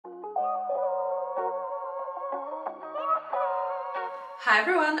Hi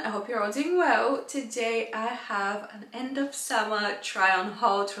everyone, I hope you're all doing well. Today I have an end of summer try on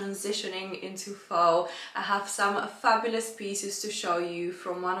haul transitioning into fall. I have some fabulous pieces to show you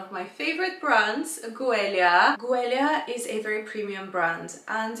from one of my favorite brands, Goelia. Goelia is a very premium brand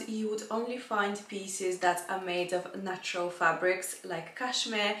and you would only find pieces that are made of natural fabrics like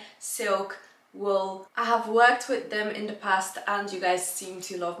cashmere, silk, wool. I have worked with them in the past and you guys seem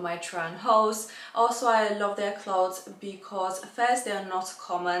to love my try on hauls. Also, I love their clothes because first, they are not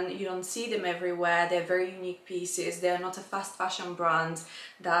common, you don't see them everywhere, they're very unique pieces, they're not a fast fashion brand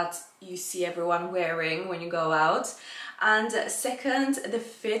that you see everyone wearing when you go out. And second, the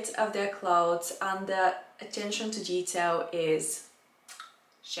fit of their clothes and the attention to detail is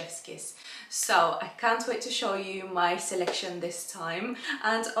chef's kiss. So I can't wait to show you my selection this time,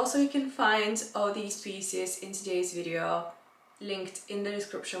 and also you can find all these pieces in today's video linked in the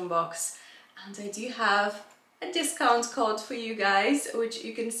description box, and I do have a discount code for you guys which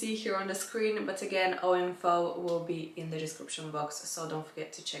you can see here on the screen, but again all info will be in the description box, so don't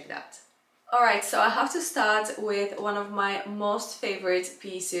forget to check that. Alright, so I have to start with one of my most favorite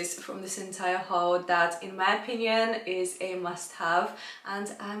pieces from this entire haul that in my opinion is a must-have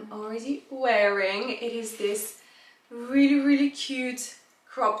and I'm already wearing. It is this really cute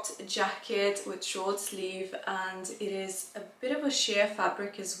cropped jacket with short sleeve, and it is a bit of a sheer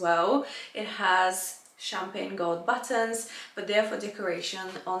fabric as well. It has champagne gold buttons, but they're for decoration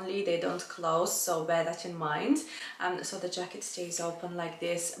only, they don't close, so bear that in mind. So the jacket stays open like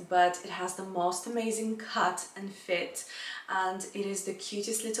this, but it has the most amazing cut and fit, and it is the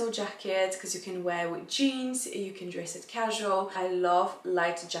cutest little jacket because you can wear with jeans, you can dress it casual. I love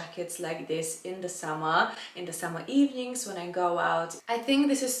light jackets like this in the summer evenings when I go out. I think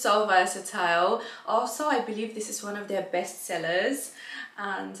this is so versatile. Also, I believe this is one of their best sellers,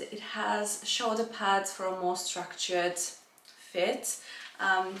 and it has shoulder pads for a more structured fit.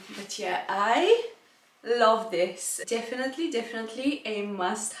 But yeah, I love this. Definitely a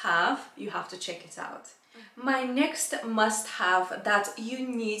must-have. You have to check it out. My next must-have that you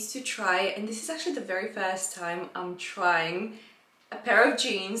need to try, and this is actually the very first time I'm trying a pair of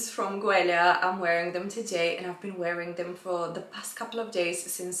jeans from Goelia. I'm wearing them today and I've been wearing them for the past couple of days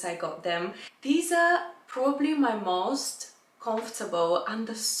since I got them. These are probably my most comfortable and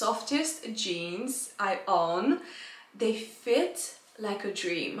the softest jeans I own. They fit like a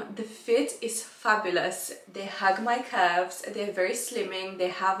dream. The fit is fabulous. They hug my curves, they're very slimming, they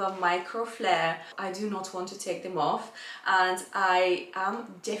have a micro flare. I do not want to take them off, and I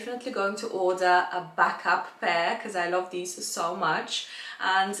am definitely going to order a backup pair because I love these so much,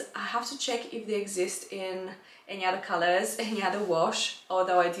 and I have to check if they exist in any other colors, any other wash,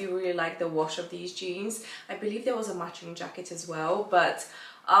 although I do really like the wash of these jeans. I believe there was a matching jacket as well, but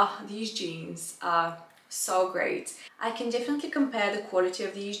these jeans are so great. I can definitely compare the quality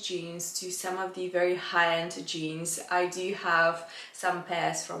of these jeans to some of the very high-end jeans. I do have some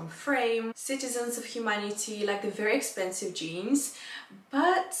pairs from Frame, Citizens of Humanity, like the very expensive jeans,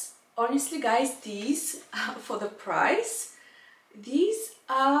 but honestly guys, these for the price, these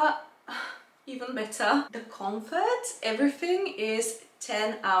are even better. The comfort, everything is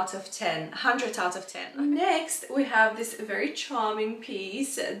 10 out of 10, 100 out of 10. Next, we have this very charming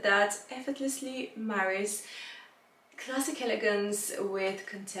piece that effortlessly marries classic elegance with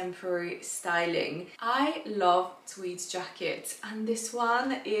contemporary styling. I love tweed jackets, and this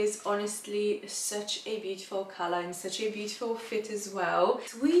one is honestly such a beautiful color and such a beautiful fit as well.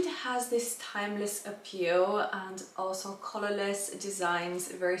 Tweed has this timeless appeal and also colorless designs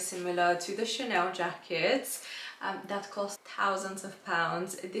very similar to the Chanel jackets that cost thousands of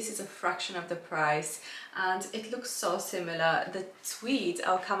pounds. This is a fraction of the price and it looks so similar. The tweed,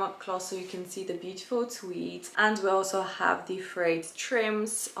 I'll come up close so you can see the beautiful tweed, and we also have the frayed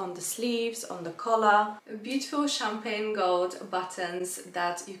trims on the sleeves, on the collar, beautiful champagne gold buttons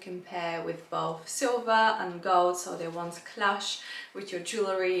that you can pair with both silver and gold so they won't clash with your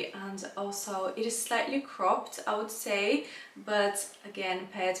jewelry, and also it is slightly cropped, I would say, but again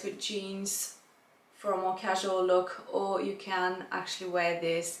paired with jeans for a more casual look, or you can actually wear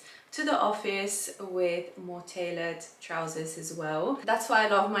this to the office with more tailored trousers as well. That's why I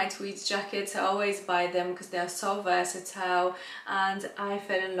love my tweed jackets. I always buy them because they are so versatile, and I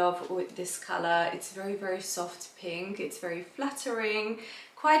fell in love with this color. It's very soft pink, it's very flattering,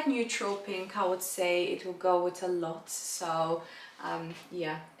 quite neutral pink, I would say. It will go with a lot, so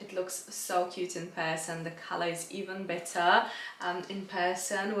yeah, it looks so cute in person. The color is even better in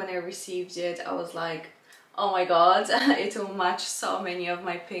person. When I received it, I was like, Oh my god, it will match so many of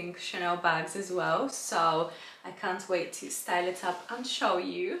my pink Chanel bags as well, so I can't wait to style it up and show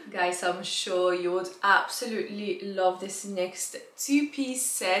you. Guys, I'm sure you would absolutely love this next two-piece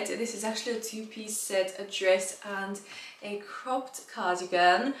set. This is actually a two-piece set, a dress and a cropped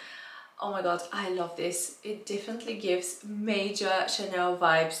cardigan. Oh my god, I love this. It definitely gives major Chanel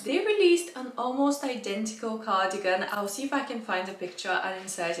vibes. They released an almost identical cardigan. I'll see if I can find a picture and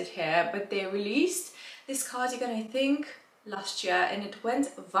insert it here, but they released this cardigan, I think, last year, and it went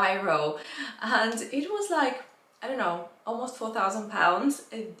viral. And it was like, I don't know, almost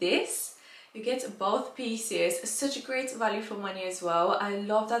 £4,000. This, you get both pieces, such a great value for money as well. I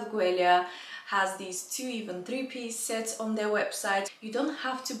love that Guelia has these 2, even 3-piece sets on their website. You don't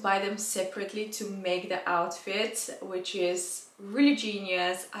have to buy them separately to make the outfit, which is really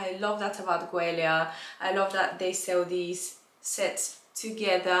genius. I love that about Guelia. I love that they sell these sets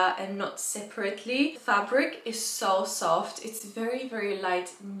together and not separately. The fabric is so soft. It's very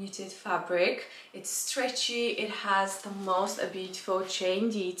light knitted fabric. It's stretchy. It has the most beautiful chain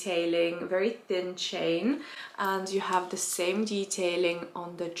detailing, very thin chain, and you have the same detailing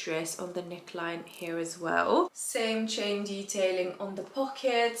on the dress, on the neckline here as well. Same chain detailing on the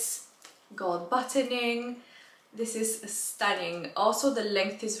pockets, gold buttoning. This is stunning. Also, the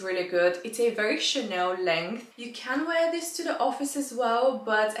length is really good. It's a very Chanel length. You can wear this to the office as well,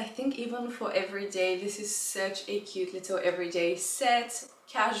 but I think even for everyday, this is such a cute little everyday set.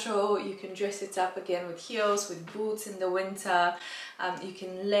 Casual, you can dress it up again with heels, with boots in the winter. You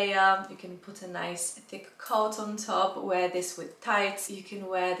can layer, you can put a nice thick coat on top, wear this with tights. You can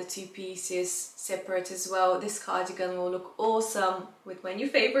wear the 2 pieces separate as well. This cardigan will look awesome with my new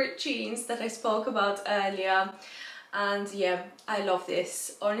favorite jeans that I spoke about earlier. And yeah, I love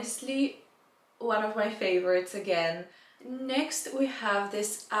this. Honestly, one of my favorites again. Next we have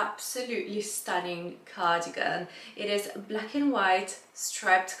this absolutely stunning cardigan. It is black and white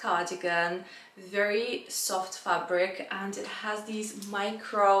striped cardigan, very soft fabric, and it has these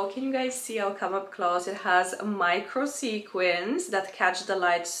micro, can you guys see? I'll come up close. It has micro sequins that catch the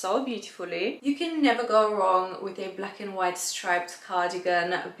light so beautifully. You can never go wrong with a black and white striped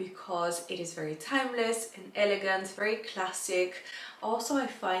cardigan because it is very timeless and elegant, very classic. Also, I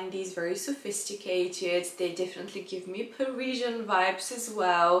find these very sophisticated. They definitely give me Parisian vibes as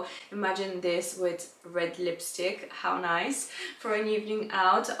well. Imagine this with red lipstick, how nice for an evening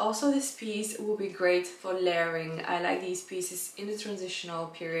out. Also, this piece will be great for layering. I like these pieces in the transitional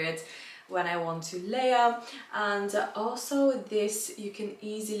period when I want to layer. And also this, you can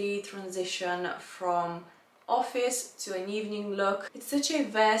easily transition from office to an evening look. It's such a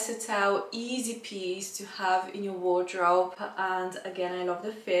versatile, easy piece to have in your wardrobe, and again, I love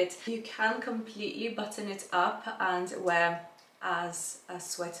the fit. You can completely button it up and wear as a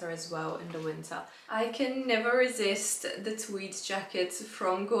sweater as well in the winter. I can never resist the tweed jacket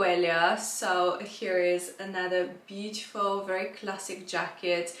from Goelia, so here is another beautiful, very classic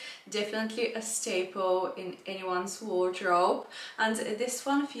jacket, definitely a staple in anyone's wardrobe. And this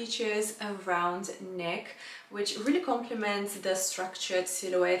one features a round neck, which really complements the structured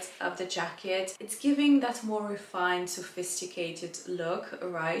silhouette of the jacket. It's giving that more refined, sophisticated look,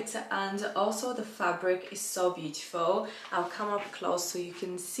 right? And also the fabric is so beautiful. I'll come up close so you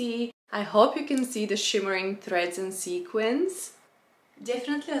can see. I hope you can see the shimmering threads and sequins.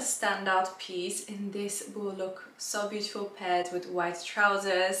 Definitely a standout piece, and this will look so beautiful paired with white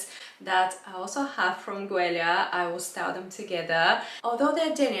trousers that I also have from Goelia. I will style them together. Although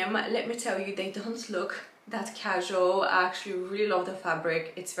they're denim, let me tell you, they don't look that casual. I actually really love the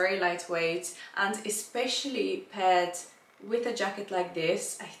fabric. It's very lightweight, and especially paired with a jacket like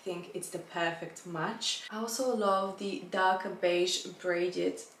this, I think it's the perfect match. I also love the darker beige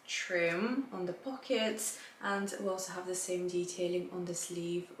braided trim on the pockets, and we also have the same detailing on the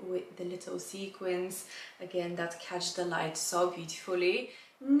sleeve with the little sequins, again, that catch the light so beautifully.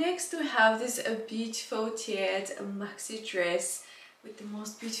 Next we have this beautiful tiered maxi dress with the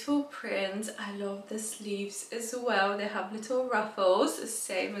most beautiful print. I love the sleeves as well. They have little ruffles,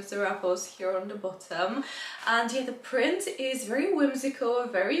 same as the ruffles here on the bottom. And yeah, the print is very whimsical,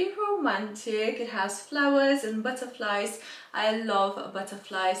 very romantic. It has flowers and butterflies. I love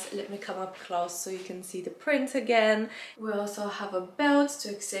butterflies. Let me come up close so you can see the print again. We also have a belt to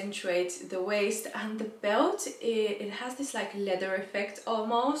accentuate the waist, and the belt, it has this like leather effect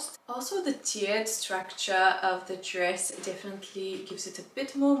almost. Also, the tiered structure of the dress definitely gives it a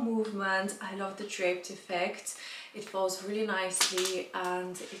bit more movement. I love the draped effect. It flows really nicely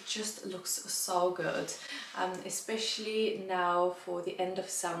and it just looks so good, especially now for the end of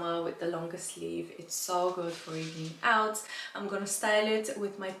summer with the longer sleeve. It's so good for evening out. I'm gonna style it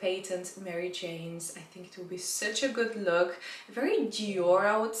with my patent Mary Jane's. I think it will be such a good look, very Dior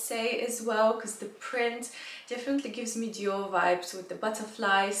I would say as well, because the print definitely gives me Dior vibes with the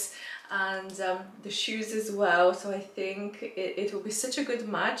butterflies and the shoes as well, so I think it will be such a good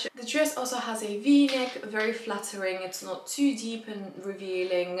match. The dress also has a v-neck, very flattering. It's not too deep and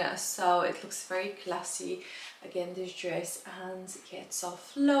revealing, so it looks very classy. Again, this dress, and yeah, it's so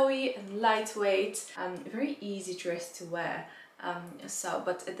flowy and lightweight, very easy dress to wear.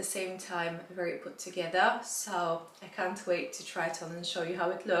 But at the same time very put together, so I can't wait to try it on and show you how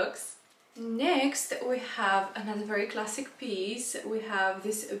it looks. Next we have another very classic piece. We have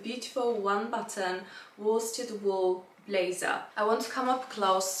this beautiful one button worsted wool blazer. I want to come up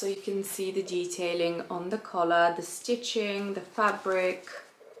close so you can see the detailing on the collar, the stitching, the fabric.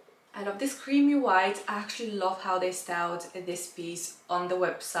 I love this creamy white. I actually love how they styled this piece on the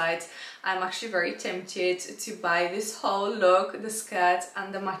website. I'm actually very tempted to buy this whole look, the skirt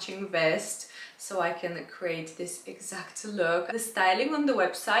and the matching vest, so I can create this exact look. The styling on the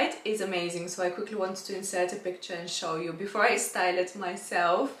website is amazing, so I quickly wanted to insert a picture and show you before I style it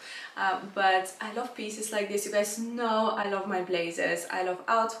myself. But I love pieces like this. You guys know I love my blazers. I love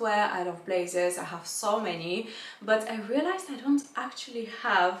outwear, I love blazers. I have so many, but I realized I don't actually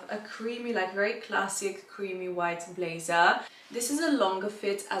have a creamy, like very classic creamy white blazer. This is a longer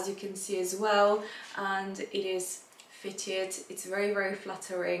fit, as you can see as well, and it is fitted. It's very, very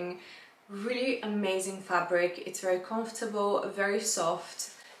flattering. Really amazing fabric. It's very comfortable, very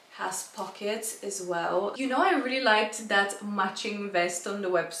soft, has pockets as well. You know, I really liked that matching vest on the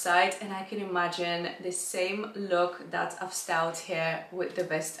website, and I can imagine the same look that I've styled here with the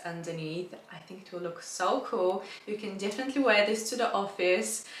vest underneath. I think it will look so cool. You can definitely wear this to the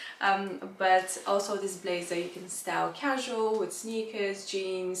office, but also this blazer you can style casual with sneakers,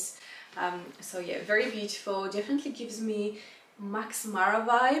 jeans. So yeah, very beautiful. Definitely gives me Max Mara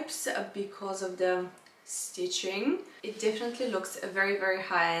vibes because of the stitching. It definitely looks very, very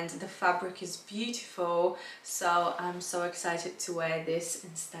high-end. The fabric is beautiful, so I'm so excited to wear this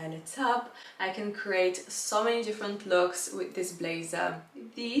and style it up. I can create so many different looks with this blazer.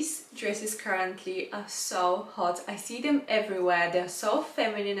 These dresses currently are so hot. I see them everywhere. They're so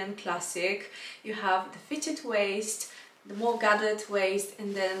feminine and classic. You have the fitted waist, the more gathered waist,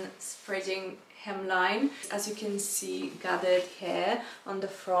 and then spreading hemline. As you can see, gathered hair on the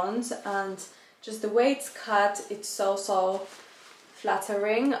front, and just the way it's cut, it's so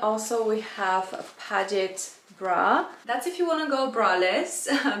flattering. Also we have a padded bra. That's if you want to go braless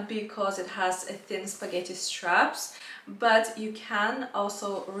because it has a thin spaghetti straps, but you can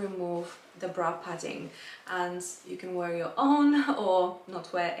also remove the bra padding and you can wear your own or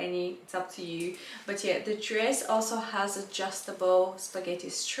not wear any, it's up to you. But yeah, the dress also has adjustable spaghetti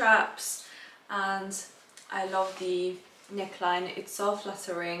straps, and I love the neckline. It's so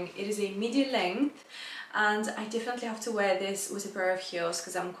flattering. It is a midi length, and I definitely have to wear this with a pair of heels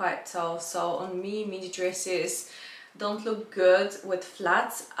because I'm quite tall, so on me midi dresses don't look good with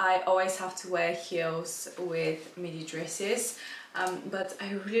flats. I always have to wear heels with midi dresses. But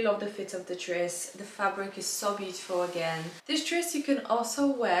I really love the fit of the dress. The fabric is so beautiful again. This dress you can also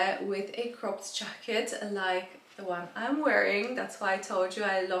wear with a cropped jacket like the one I'm wearing. That's why I told you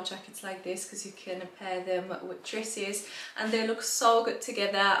I love jackets like this, because you can pair them with dresses and they look so good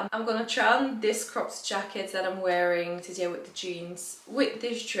together. I'm gonna try on this cropped jacket that I'm wearing today with the jeans with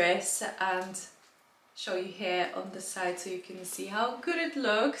this dress and show you here on the side so you can see how good it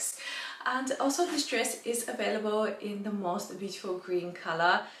looks. And also this dress is available in the most beautiful green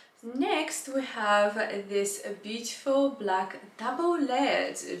color. Next we have this beautiful black double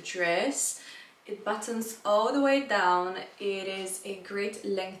layered dress. It buttons all the way down. It is a great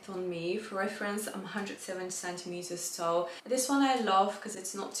length on me. For reference, I'm 170 centimeters tall. This one I love because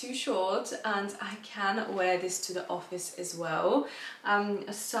it's not too short and I can wear this to the office as well.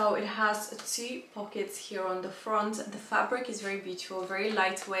 So it has 2 pockets here on the front. The fabric is very beautiful, very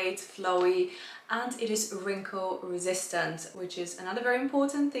lightweight, flowy, and it is wrinkle resistant, which is another very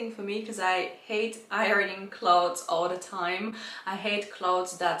important thing for me because I hate ironing clothes all the time. I hate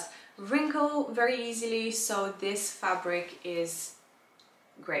clothes that wrinkle very easily, so this fabric is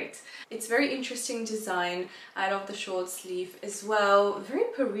great. It's very interesting design. I love the short sleeve as well, very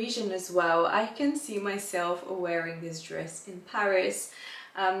Parisian as well. I can see myself wearing this dress in Paris,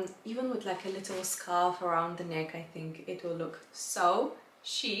 even with like a little scarf around the neck. I think it will look so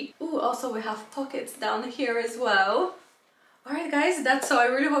chic. Ooh, also we have pockets down here as well. Alright guys, that's all. I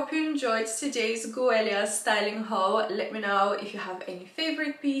really hope you enjoyed today's Goelia styling haul. Let me know if you have any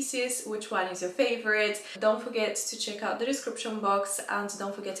favorite pieces, which one is your favorite. Don't forget to check out the description box, and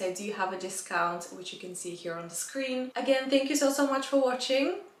don't forget I do have a discount which you can see here on the screen. Again, thank you so much for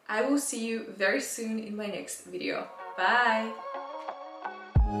watching. I will see you very soon in my next video. Bye!